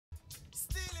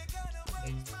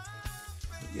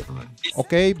Yeah, man.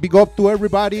 Okay, big up to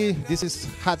everybody. This is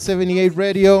Hot 78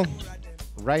 Radio.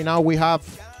 Right now we have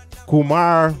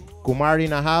Kumar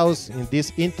in a house in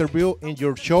this interview in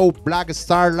your show Black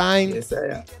Star Line. Yes, I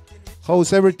am.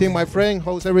 How's everything, my friend?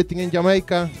 How's everything in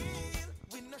Jamaica?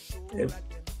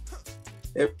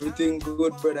 Everything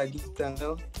good, brother. Give thanks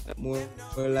now. More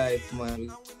life,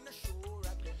 man.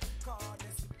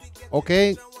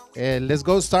 Okay, let's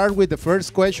go start with the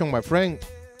first question, my friend.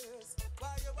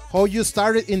 How you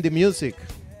started in the music?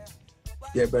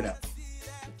 Yeah, brother.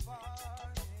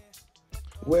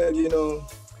 Well, you know,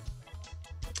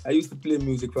 I used to play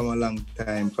music from a long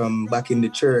time, from back in the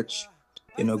church,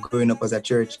 you know, growing up as a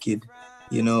church kid.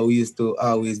 You know, we used to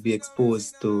always be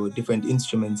exposed to different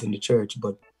instruments in the church.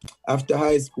 But after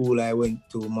high school, I went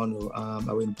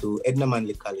to Edna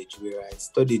Manley College, where I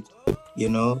studied, you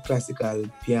know, classical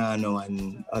piano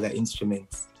and other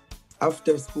instruments.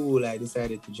 After school, I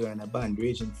decided to join a band,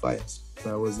 Raging Fyah.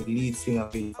 So I was the lead singer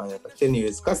of Raging Fyah for 10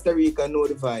 years. Costa Rica know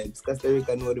the vibes. Costa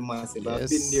Rica know the massive. Yes. I've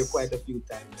been there quite a few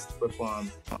times to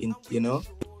perform, in, you know,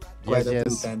 quite a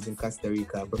few times in Costa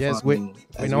Rica. Yes, we know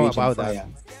Raging about Fyah. that.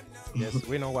 Yes,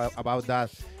 we know about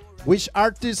that. Which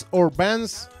artists or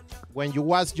bands, when you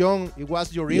was young, it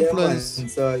was your influence? Yeah, man.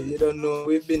 So you don't know,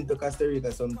 we've been to Costa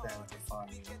Rica sometime.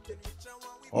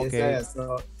 Okay. Yes,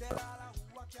 so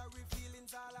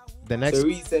The next. So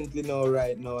recently now,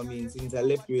 right now, I mean, since I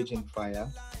left Raging Fyah,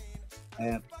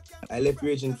 I left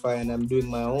Raging Fyah and I'm doing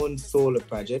my own solo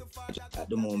project at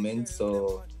the moment.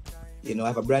 So, you know, I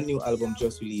have a brand new album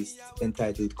just released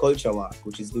entitled Culture Walk,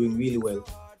 which is doing really well,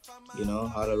 you know,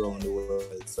 all around the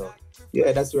world. So,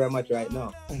 yeah, that's where I'm at right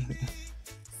now.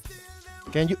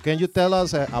 Can you tell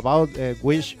us about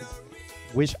which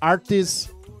artists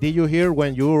did you hear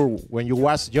when you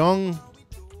was young?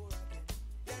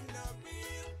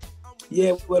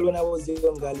 Yeah, well, when I was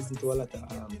young, I listened to a lot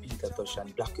of Peter Tosh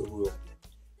and Black Uhuru,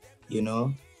 you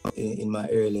know, in my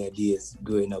earlier days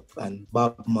growing up, and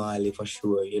Bob Marley for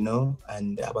sure, you know,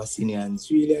 and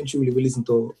Abyssinians. Really and truly, we listened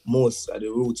to most of the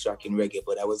roots rock in reggae,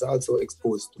 but I was also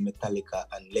exposed to Metallica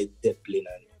and Led Zeppelin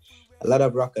and a lot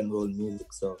of rock and roll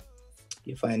music. So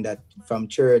you find that from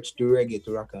church to reggae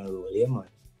to rock and roll, yeah, man.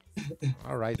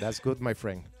 All right, that's good, my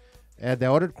friend. The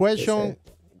other question. Yes,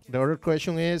 the other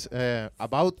question is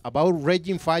about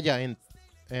Raging Fyah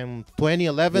in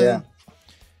 2011. Yeah.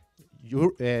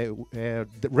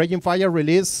 The Raging Fyah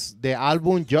released the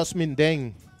album Jasmine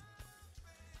Dane.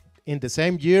 In the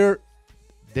same year,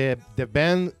 the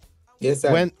band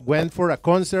went for a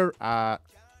concert, a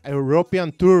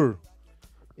European tour,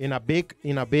 in a big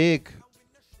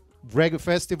reggae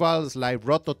festivals like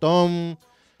Rototom,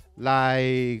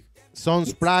 like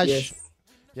Sunsplash. Yes.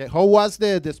 Yeah, how was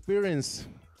the experience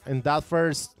in that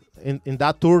in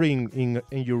that tour in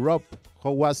Europe?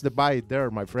 How was the vibe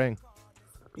there, my friend?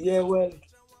 Yeah, well,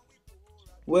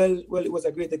 it was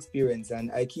a great experience,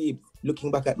 and I keep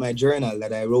looking back at my journal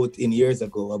that I wrote in years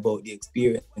ago about the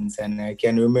experience, and I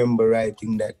can remember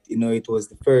writing that, you know, it was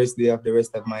the first day of the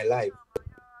rest of my life,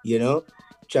 you know,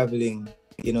 traveling,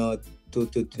 you know, to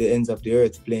the ends of the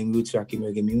earth, playing roots rock and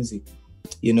reggae music.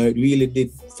 You know, it really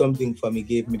did something for me,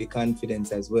 gave me the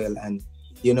confidence as well. And,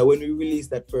 you know, when we released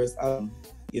that first album,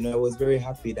 you know, I was very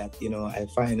happy that, you know, I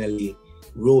finally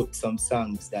wrote some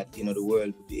songs that, you know, the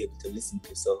world would be able to listen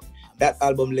to. So that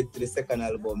album led to the second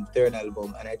album, third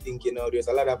album. And I think, you know, there's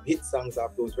a lot of hit songs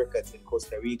off those records in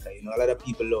Costa Rica. You know, a lot of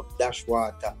people love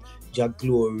Dashwater, Jag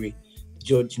Glory,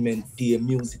 Judgment Day,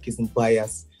 Music Isn't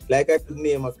Bias. Like, I could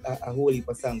name a whole heap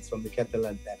of songs from the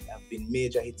catalog that have been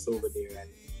major hits over there. And,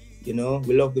 you know,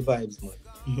 we love the vibes,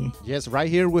 man. Yes, right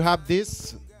here we have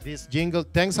this jingle.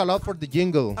 Thanks a lot for the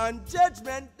jingle. On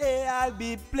Judgment Day, I'll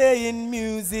be playing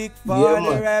music for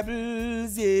the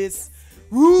rebels, yes.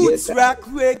 Roots rock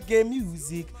reggae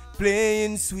music,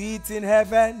 playing sweet in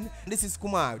heaven. This is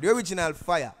Kumar, the original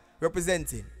Fyah,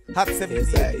 representing Hot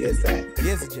 78.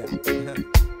 Yes, Jack.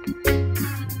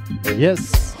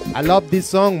 Yes, I love this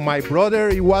song. My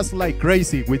brother, he was like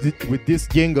crazy with this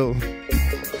jingle.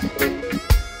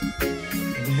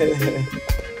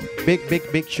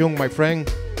 Big tune, my friend.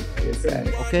 Yes,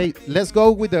 okay, let's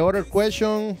go with the other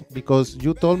question because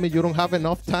you told me you don't have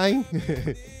enough time.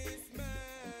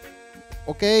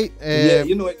 Okay. Yeah,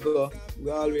 you know it, bro.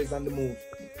 We're always on the move.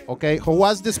 Okay, how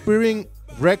was the Spirit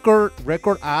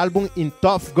record album in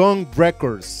Tough Gun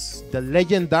Records, the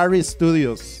legendary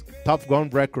studios, Tough Gun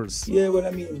Records? Yeah, well,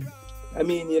 I mean, I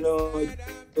mean, you know, it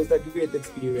was a great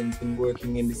experience in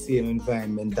working in the same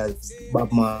environment as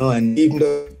Bob Marley and even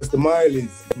the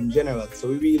Marleys in general. So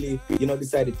we really, you know,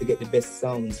 decided to get the best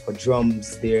sounds for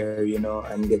drums there, you know,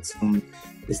 and get some,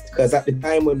 because at the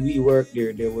time when we worked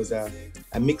there was a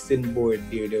mixing board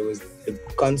there. There was the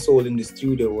console in the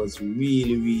studio was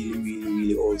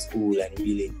really old school and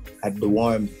really had the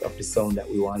warmth of the sound that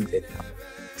we wanted.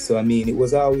 So, I mean, it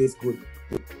was always good,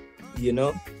 you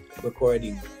know,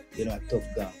 recording, you know, at Tough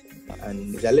Gang.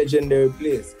 And it's a legendary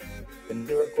place. And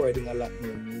they're recording a lot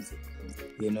more music,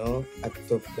 you know, at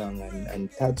Tough Gang and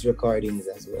Tad's recordings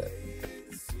as well.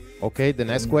 Okay, the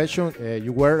next question.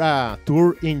 You were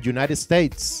tour in United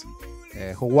States.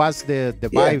 Who was the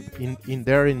vibe in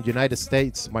there in United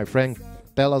States, my friend?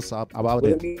 Tell us about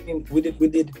it. I mean, we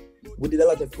did a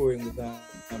lot of touring with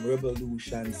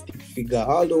Revolution, Stick Figure,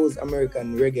 all those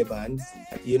American reggae bands,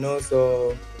 you know.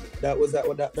 So that was a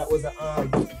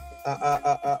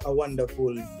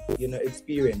wonderful, you know,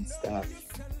 experience,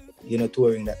 you know,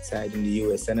 touring that side in the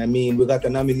US. And I mean, we got a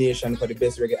nomination for the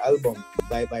best reggae album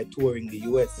by touring the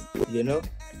US, you know.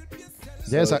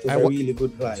 So yes, it was a really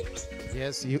good vibe.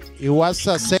 Yes, it was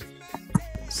a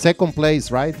second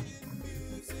place, right?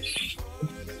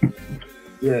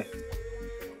 Yeah.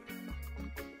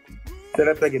 Say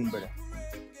that again, brother.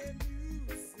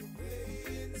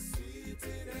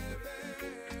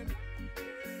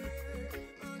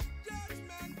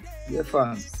 Yeah,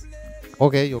 fans.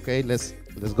 Okay, let's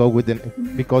go with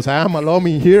it, because I am alone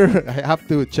in here. I have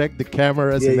to check the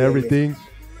cameras and everything.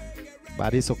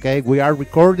 But it's okay. We are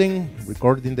recording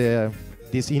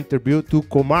this interview to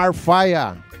Kumar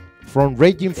Fyah from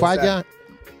Raging Fyah,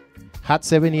 Hot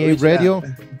 78 Radio,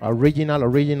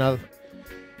 original.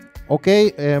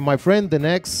 Okay, my friend, the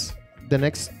next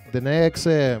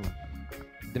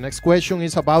question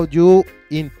is about you.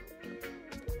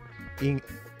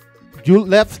 You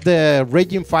left the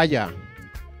Raging Fyah.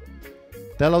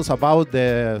 Tell us about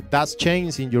that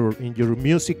change in your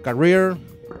music career.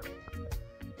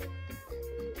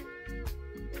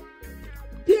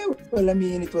 Well, I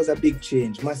mean, it was a big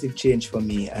change, massive change for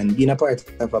me. And being a part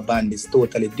of a band is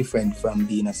totally different from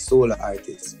being a solo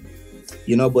artist.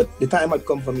 You know, but the time had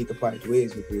come for me to part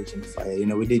ways with Raging Fyah. You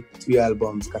know, we did 3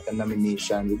 albums, got a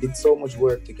nomination. We did so much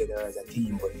work together as a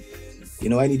team. But, you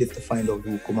know, I needed to find out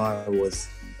who Kumar was.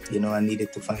 You know, I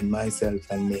needed to find myself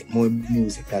and make more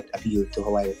music that appealed to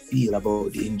how I feel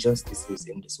about the injustices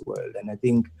in this world. And I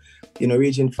think, you know,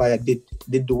 Raging Fyah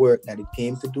did the work that it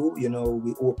came to do. You know,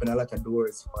 we opened a lot of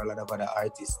doors for a lot of other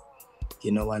artists,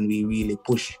 you know, and we really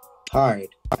push hard.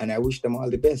 And I wish them all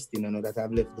the best, you know, that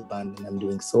I've left the band and I'm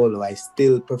doing solo. I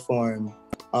still perform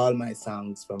all my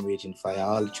songs from Raging Fyah,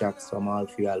 all the tracks from all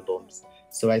 3 albums.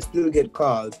 So I still get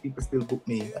calls. People still book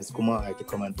me as Kumar to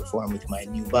come and perform with my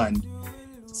new band.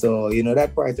 So, you know,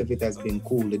 that part of it has been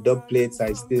cool. The dub plates,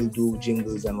 I still do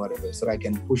jingles and whatever, so I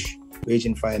can push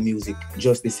Raging Fyah music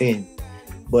just the same.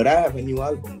 But I have a new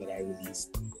album that I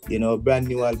released, you know, brand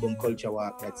new album, Culture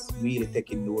Walk, that's really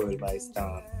taking the world by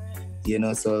storm. You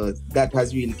know, so that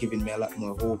has really given me a lot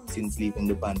more hope since leaving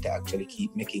the band to actually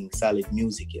keep making solid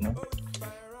music, you know.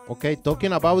 Okay,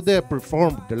 talking about the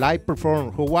live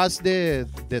perform, who was the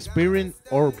spirit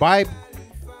or vibe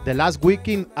the last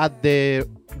weekend at the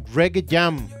Reggae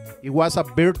Jam? It was a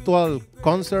virtual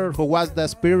concert. Who was the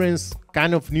experience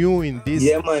kind of new in this,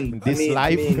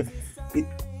 live?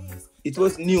 It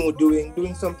was new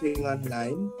doing something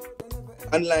online.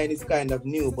 Online is kind of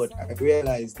new, but I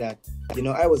realized that, you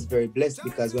know, I was very blessed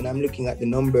because when I'm looking at the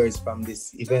numbers from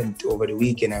this event over the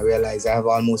weekend, I realized I have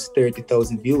almost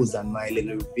 30,000 views on my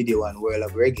little video on World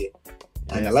of Reggae.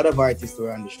 And a lot of artists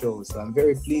were on the show. So I'm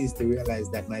very pleased to realize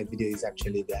that my video is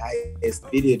actually the highest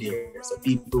video there. So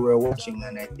people were watching,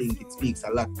 and I think it speaks a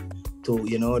lot to,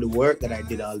 you know, the work that I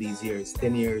did all these years,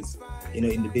 10 years, you know,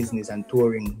 in the business and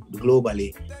touring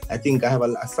globally. I think I have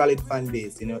a solid fan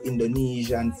base, you know,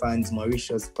 Indonesian fans,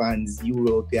 Mauritius fans,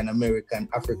 European, American,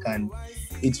 African.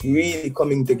 It's really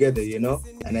coming together, you know,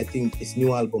 and I think this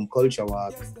new album, Culture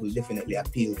Walk, will definitely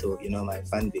appeal to, you know, my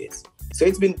fan base. So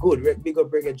it's been good. Big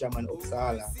up Reggae Jam and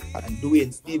Uppsala and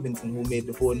Dwayne Stevenson, who made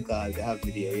the phone call to have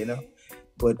me there, you know.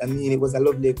 But I mean, it was a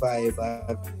lovely vibe.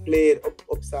 I've played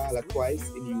Uppsala twice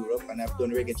in Europe, and I've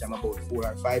done Reggae Jam about 4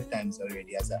 or 5 times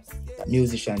already as a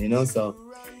musician, you know. So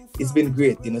it's been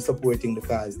great, you know, supporting the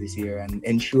cause this year and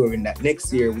ensuring that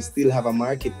next year we still have a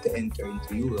market to enter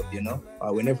into Europe, you know.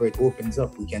 Or whenever it opens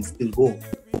up, we can still go.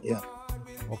 Yeah.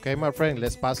 Okay, my friend,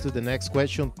 let's pass to the next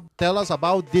question. Tell us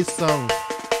about this song.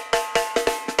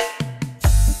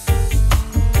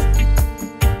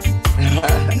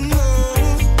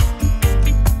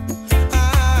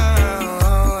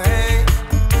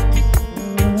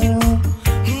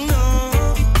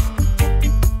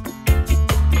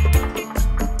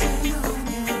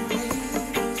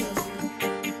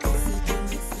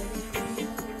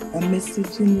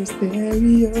 in your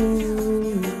stereo.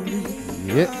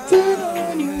 Yeah. Turn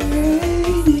on your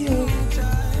radio.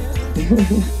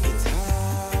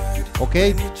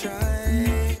 Okay.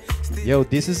 Yo,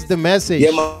 this is the message.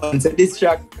 Yeah, man. So this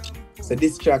track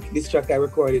I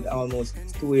recorded almost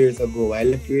 2 years ago. I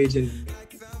left the in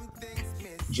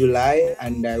July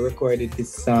and I recorded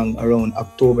this song around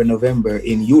October, November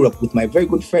in Europe with my very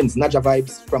good friends, Naja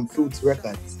Vibes from Fruits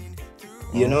Records.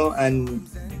 You know, and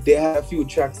they had a few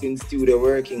tracks in studio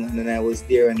working, and then I was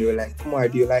there and they were like, Kumar,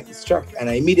 do you like this track? And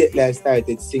immediately I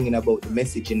started singing about the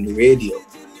message in the radio,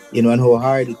 you know, and how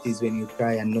hard it is when you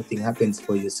try and nothing happens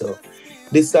for you. So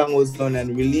this song was done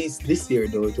and released this year,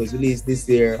 though. It was released this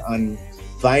year on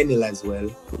vinyl as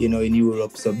well, you know, in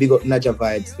Europe. So big up Naja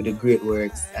Vibes for the great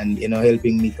works and, you know,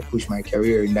 helping me to push my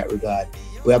career in that regard.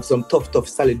 We have some tough,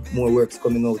 solid more works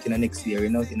coming out in the next year, you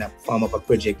know, in a form of a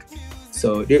project.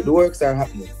 So the works are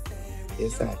happening.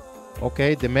 Yes, sir.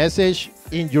 Okay, the message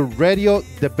in your radio,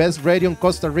 the best radio in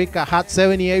Costa Rica, Hot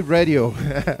 78 radio.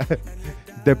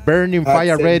 The Burning Hot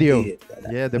Fire radio.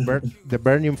 Yeah, the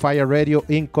Burning Fire radio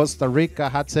in Costa Rica,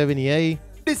 Hot 78.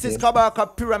 This is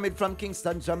Kabaka Pyramid from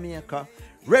Kingston, Jamaica,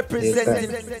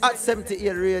 representing Hot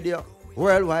 78 radio.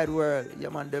 Worldwide world, yeah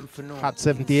man, them for no. Hot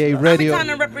 78 radio.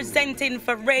 I'm representing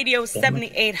for Radio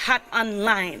 78 Hot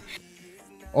Online.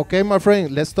 Okay, my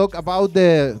friend, let's talk about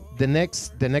the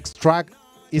next track.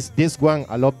 Is this one?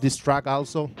 I love this track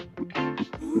also.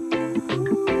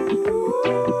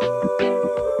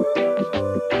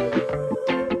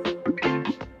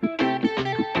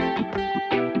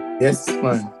 Yes,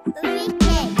 man.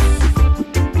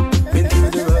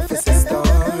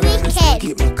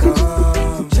 Keep my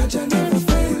calm. Judge, I never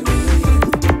failed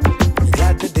me.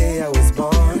 Glad the day I was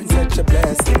born, such a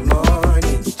blessed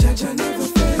morning. Judge, I never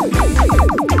failed me.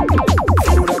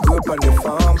 Food I grew up on the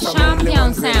farm.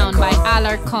 Champion Sound by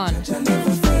Alarcon.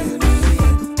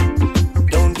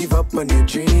 Don't give up on your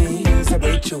dreams. A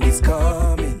breakthrough is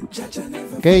coming.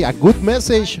 Okay, a good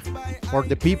message for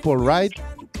the people, right?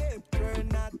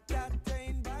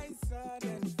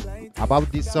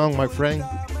 About this song, my friend.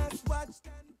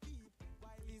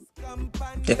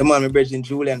 Yeah, man, my brother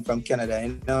Julian from Canada,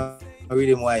 you know,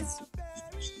 rhythm wise.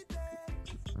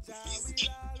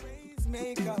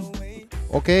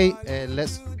 Okay,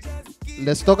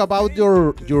 let's talk about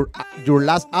your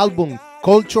last album,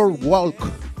 Culture Walk.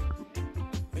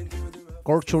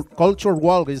 Culture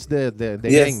Walk is the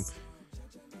Yes. name.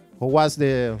 Who was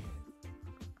the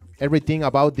everything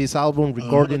about this album,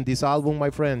 recording this album,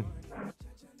 my friend?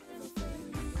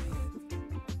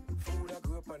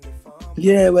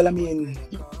 Yeah, well, I mean,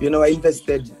 you know, I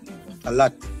invested a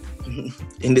lot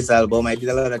in this album. I did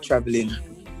a lot of traveling.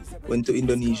 Went to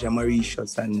Indonesia,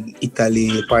 Mauritius, and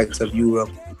Italy, parts of Europe.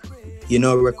 You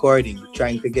know, recording,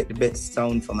 trying to get the best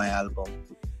sound for my album.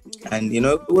 And, you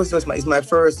know, it was just it's my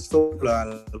first solo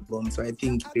album, so I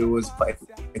think it was quite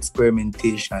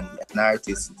experimentation. An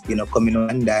artist, you know, coming on,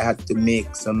 and I had to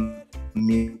make some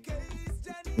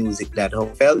music that I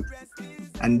felt.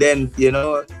 And then, you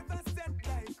know,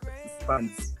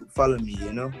 fans follow me,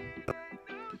 you know.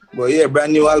 But yeah,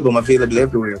 brand new album available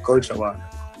everywhere, Culture Walk.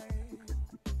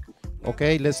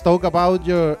 Okay, let's talk about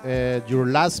your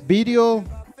last video.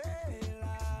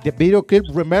 The video clip,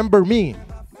 Remember Me.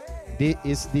 This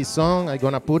is the song. I'm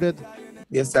gonna put it.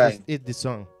 Yes, sir. It's the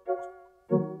song.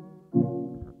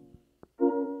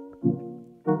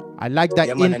 I like that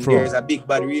yeah, man, intro. And there's a big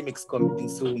bad remix coming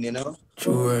soon, you know.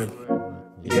 True word.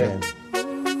 Yeah.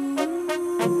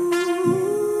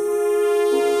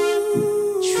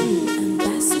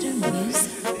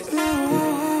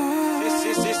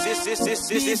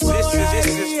 This is the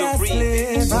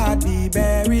remix. Body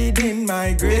buried in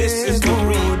my grave. This is the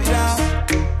remix.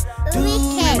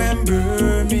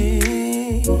 Remember me.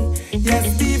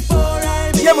 Yes, before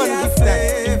I be give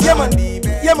thanks.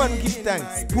 Yeah, man, give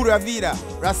thanks. Pura Vida,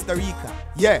 Rasta Rica.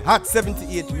 Yeah, Hot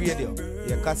 78 Radio.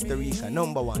 Yeah, Costa Rica,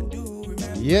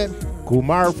 #1. Yeah,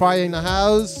 Kumar Fyah in the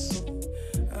house.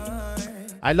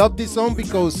 I love this song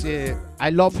because I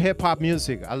love hip hop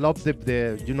music. I love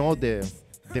the you know the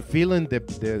feeling, the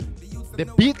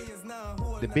beat.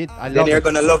 The beat, I love. Then you're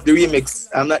gonna love the remix.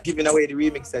 I'm not giving away the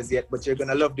remix as yet, but you're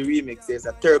gonna love the remix. There's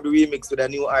a terrible remix with a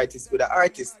new artist, with an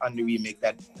artist on the remix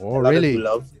that a lot of people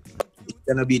love. It's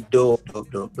gonna be dope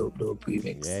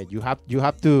remix. Yeah, you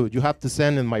have to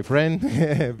send it, my friend,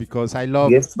 because I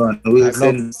love. Yes, man. We'll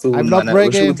send soon. I love reggae.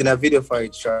 We're shooting a video for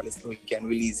it, Charlie, so we can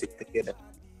release it together.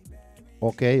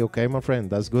 Okay, my friend,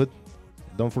 that's good.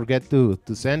 Don't forget to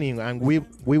send in, and we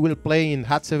will play in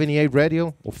Hot 78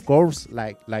 Radio, of course,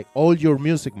 like all your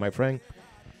music, my friend.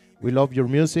 We love your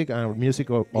music and music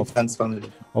of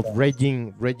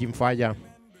Raging Fyah.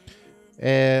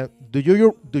 Do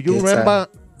you remember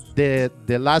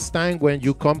the last time when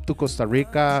you come to Costa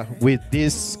Rica with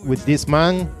this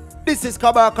man? This is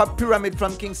Kabaka Pyramid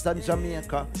from Kingston,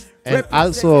 Jamaica. And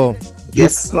also,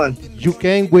 yes, man, you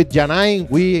came with Janai.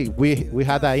 We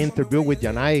had an interview with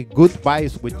Janai. Good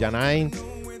vibes with Janai.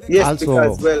 Yes,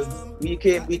 also, because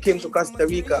we came to Costa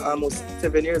Rica almost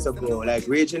 7 years ago. Like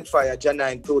Raging Fyah,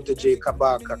 Janai, Toto J,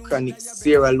 Kabaka, Chronic,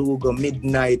 Sierra Lugo,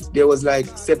 Midnight. There was like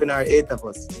 7 or 8 of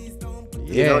us.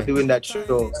 Yeah, you know, doing that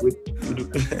show with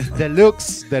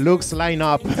the looks line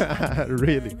up.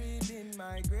 Really.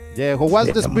 Yeah, how was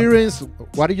the experience?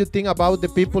 What do you think about the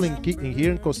people in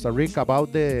here in Costa Rica,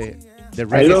 about the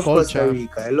reggae culture?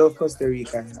 I love Costa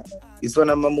Rica. It's one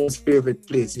of my most favorite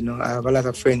places. You know, I have a lot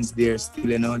of friends there still.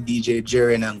 You know, DJ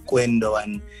Jaren and Quendo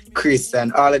and Chris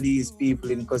and all of these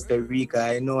people in Costa Rica.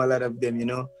 I know a lot of them. You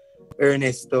know,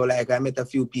 Ernesto. Like I met a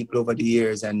few people over the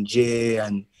years, and Jay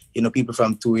and people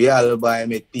from Turrialba. I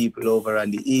met people over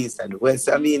on the east and the west.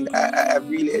 I mean, I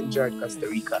really enjoyed Costa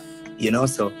Rica.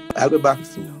 So I'll be back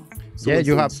soon.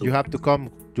 You have to come.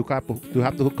 You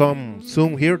have to come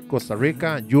soon here, Costa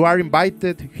Rica. You are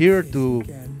invited here to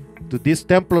this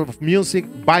temple of music,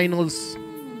 vinyls,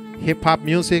 hip hop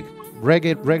music,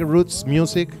 reggae roots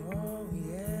music,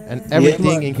 and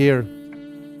everything in here.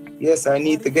 Yes, I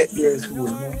need to get there soon.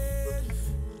 Man.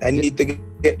 I need to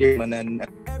get there, man, and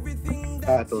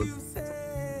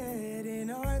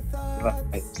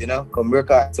come work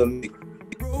out some.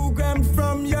 Programmed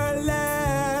from your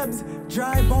labs,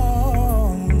 dry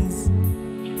bones,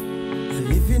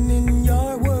 living in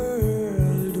your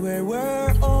world where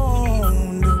we're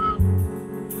owned.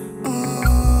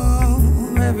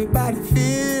 Everybody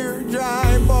fear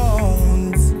dry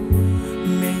bones.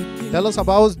 Tell us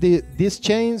about these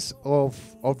chains of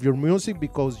your music,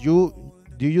 because you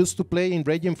used to play in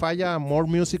Raging Fyah more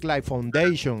music like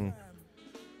Foundation.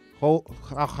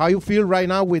 How you feel right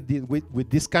now with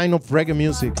this kind of reggae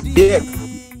music?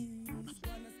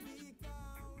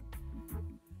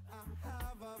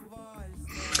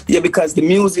 Yeah, because the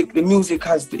music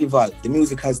has to evolve. The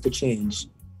music has to change.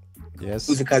 Yes.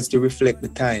 The music has to reflect the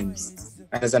times.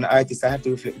 And as an artist, I have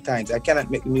to reflect the times. I cannot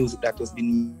make music that was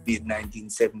being made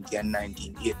 1970 and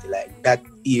 1980. Like that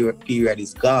period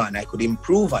is gone. I could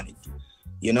improve on it,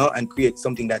 and create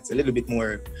something that's a little bit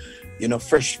more,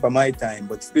 fresh for my time,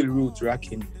 but still roots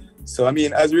rocking. So, I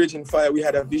mean, as Raging Fyah, we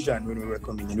had a vision when we were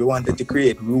coming in. We wanted to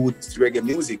create roots reggae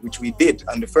music, which we did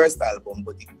on the first album.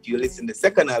 But if you listen to the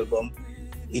second album,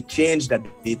 it changed a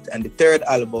bit. And the third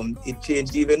album, it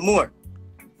changed even more.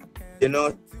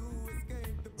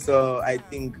 So I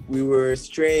think we were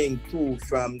straying too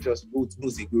from just roots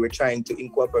music. We were trying to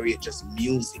incorporate just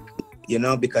music.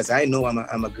 Because I know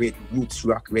I'm a great roots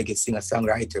rock reggae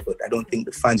singer-songwriter, but I don't think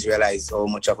the fans realize how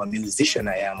much of a musician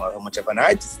I am or how much of an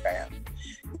artist I am.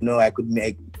 I could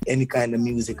make any kind of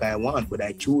music I want, but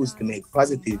I choose to make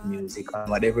positive music on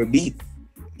whatever beat,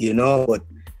 but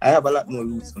I have a lot more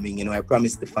roots coming. I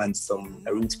promised the fans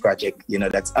a roots project,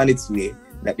 that's on its way,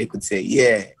 that they could say,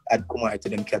 yeah, add Kumar to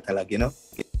them catalog,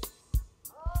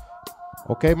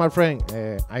 Okay, my friend,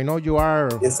 I know you are.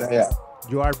 Yes, I am.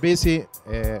 You are busy.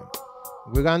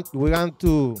 We're going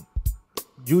to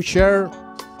you share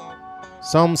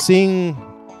something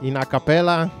in a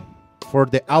cappella for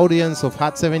the audience of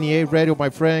Hot 78 Radio, my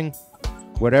friend.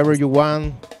 Wherever you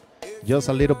want, just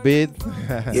a little bit.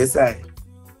 Yes, I.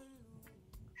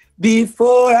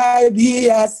 Before I be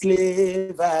a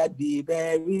slave, I'd be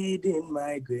buried in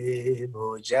my grave.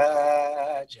 Oh,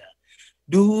 Jaja,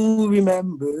 do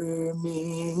remember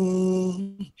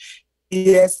me.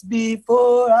 Yes,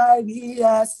 before I be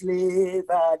a slave,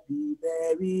 I'd be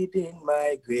buried in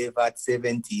my grave at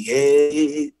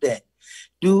 78.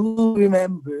 Do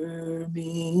remember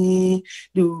me,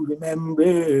 do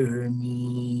remember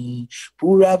me.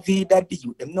 Pura vida, the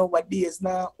youth, them nowadays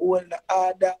now all the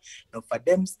order. Now for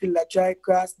them still I try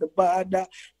cross the border.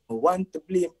 No one to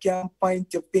blame, can't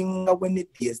point your finger when it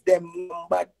is them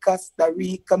bad. Costa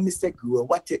Rica, me say grow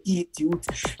what you eat, youth.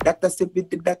 Doctor say with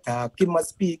the data, he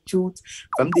must speak truth.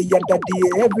 From the other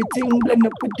day, everything blend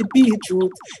up with the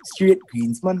beetroot. Straight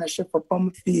greens, man, I chef up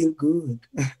and feel good.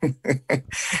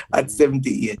 At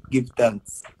 78, give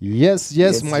thanks.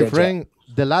 Yes, my friend.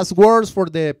 The last words for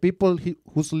the people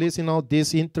who's listening to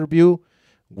this interview.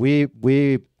 We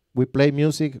play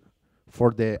music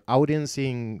for the audience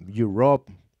in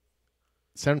Europe,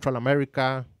 Central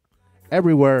America,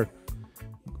 everywhere.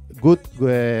 Good,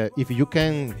 if you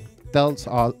can tell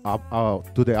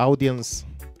to the audience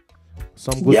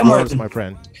some good words, my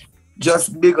friend.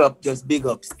 Just big up,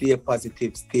 stay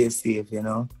positive, stay safe,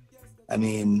 I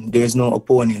mean, there's no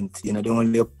opponent. You know, the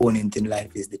only opponent in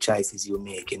life is the choices you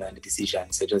make, you know, and the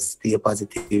decisions. So just stay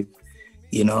positive,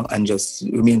 you know, and just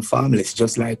remain formless,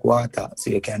 just like water, so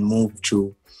you can move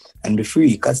through and be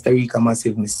free. Costa Rica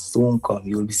Massive may soon come.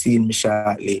 You'll be seeing me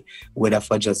shortly, whether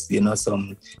for just, you know,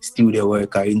 some studio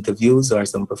work or interviews or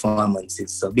some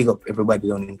performances. So big up everybody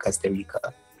down in Costa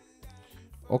Rica.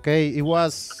 Okay, it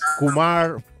was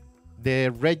Kumar de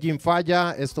Reggae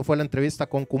Fyah. Esto fue la entrevista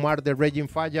con Kumar de Reggae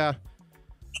Fyah.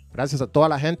 Gracias a toda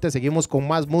la gente. Seguimos con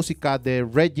más música de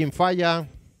Reggae Fyah.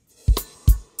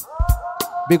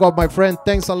 Big up, my friend.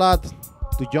 Thanks a lot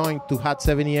to join to Hot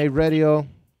 78 Radio.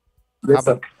 Bless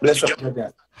up. Bless up, my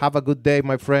dad. Have a good day,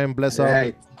 my friend. Bless up.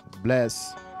 Right.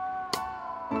 Bless.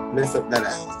 Bless up,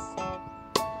 Dada.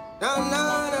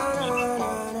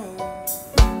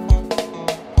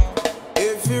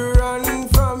 If you run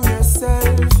from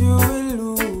yourself, you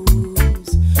will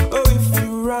lose. Oh, if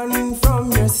you run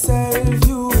from yourself,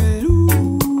 you will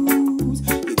lose.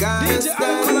 You gotta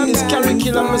stand this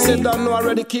curriculum, I said, don't know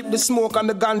already, keep the smoke and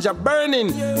the ganja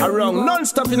burning around,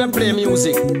 non-stop in a play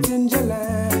music.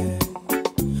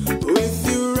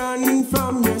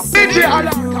 DJ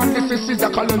Alan, and this is Caesar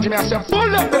Colon, Jimmy, I say,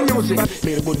 pull up the music.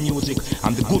 Play the good music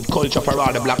and the good culture for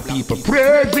all the black people.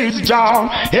 Praise John,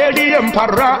 hail the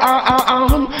emperor,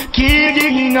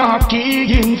 king of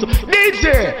kings.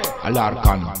 DJ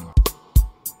Alarkan.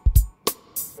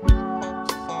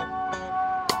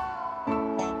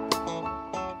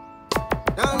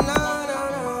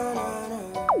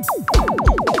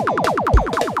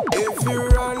 If you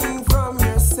run from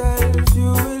yourself,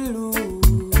 you will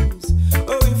lose.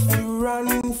 Oh, if you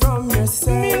run from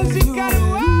yourself, you will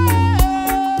lose.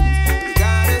 You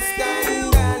gotta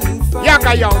stand and fight.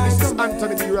 Yaga yo, this is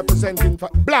Anthony B representing for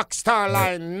Black Star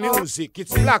Line Music.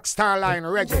 It's Black Star Line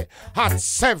Reggae. Hot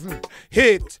 7,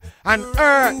 hit, and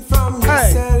Run from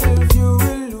yourself, you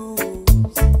will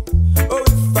lose. Oh,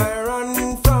 if I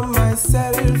run from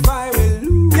myself, I will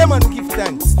lose. Yeah, man, give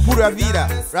thanks. Pura Vida,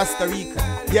 Rasta Rica.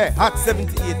 Yeah, Hot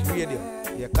 78 Radio.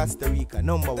 Yeah, Costa Rica,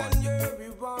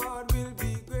 #1.